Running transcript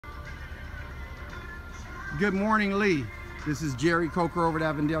Good morning, Lee. This is Jerry Coker over at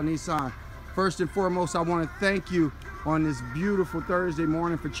Avondale Nissan. First and foremost, I want to thank you on this beautiful Thursday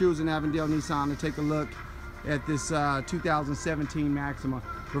morning for choosing Avondale Nissan to take a look at this 2017 Maxima.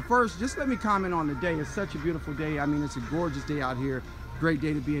 But first, just let me comment on the day. It's such a beautiful day. I mean, it's a gorgeous day out here. Great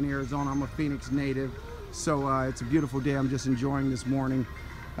day to be in Arizona. I'm a Phoenix native, so it's a beautiful day. I'm just enjoying this morning.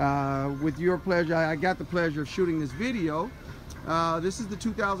 With your pleasure, I got the pleasure of shooting this video. This is the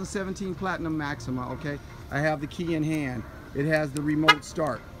 2017 Platinum Maxima, okay? I have the key in hand. It has the remote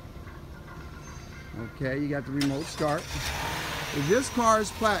start. Okay, you got the remote start. This car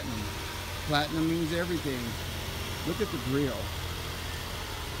is platinum. Platinum means everything. Look at the grille.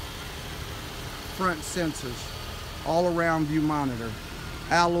 Front sensors. All-around view monitor.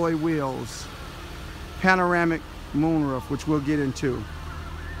 Alloy wheels. Panoramic moonroof, which we'll get into. All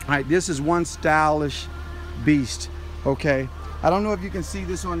right, this is one stylish beast, okay? I don't know if you can see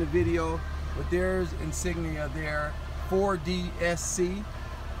this on the video, but there's insignia there, 4DSC.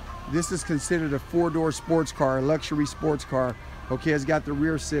 This is considered a four-door sports car, a luxury sports car. Okay, it's got the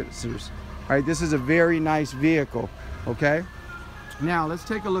rear sensors. All right, this is a very nice vehicle, okay? Now, let's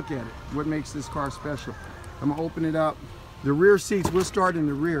take a look at it. What makes this car special? I'm gonna open it up. The rear seats, we'll start in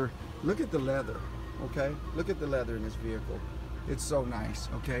the rear. Look at the leather, okay? Look at the leather in this vehicle. It's so nice,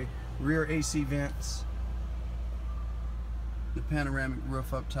 okay? Rear AC vents. The panoramic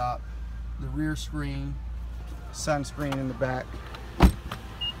roof up top, the rear screen, sunscreen in the back,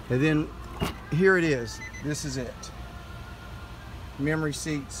 and then here it is. This is it. Memory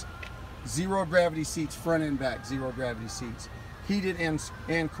seats, zero gravity seats, front and back, zero gravity seats, heated and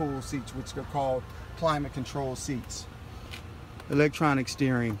cooled seats, which are called climate control seats. Electronic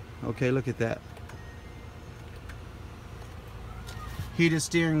steering. Okay, look at that. Heated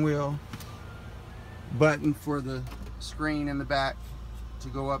steering wheel, button for the screen in the back to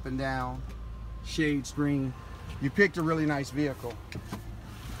go up and down, shade screen. You picked a really nice vehicle.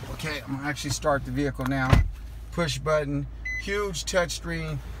 Okay, I'm gonna actually start the vehicle now. Push button, huge touch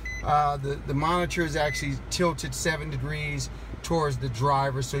screen. The monitor is actually tilted 7 degrees towards the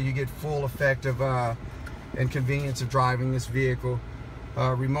driver, so you get full effect of and convenience of driving this vehicle.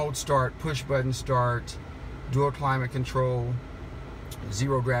 Remote start, push button start, dual climate control,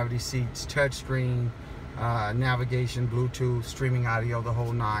 zero gravity seats, touch screen, navigation, Bluetooth, streaming audio, the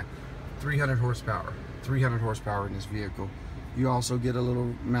whole nine. 300 horsepower. 300 horsepower in this vehicle. You also get a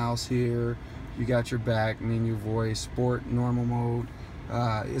little mouse here. You got your back, menu, voice, sport, normal mode.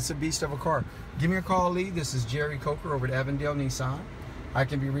 It's a beast of a car. Give me a call, Lee. This is Jerry Coker over at Avondale Nissan. I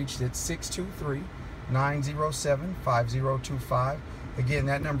can be reached at 623-907-5025. Again,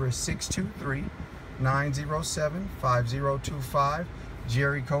 that number is 623-907-5025.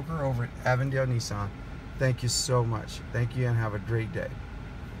 Jerry Coker over at Avondale Nissan. Thank you so much. Thank you and have a great day.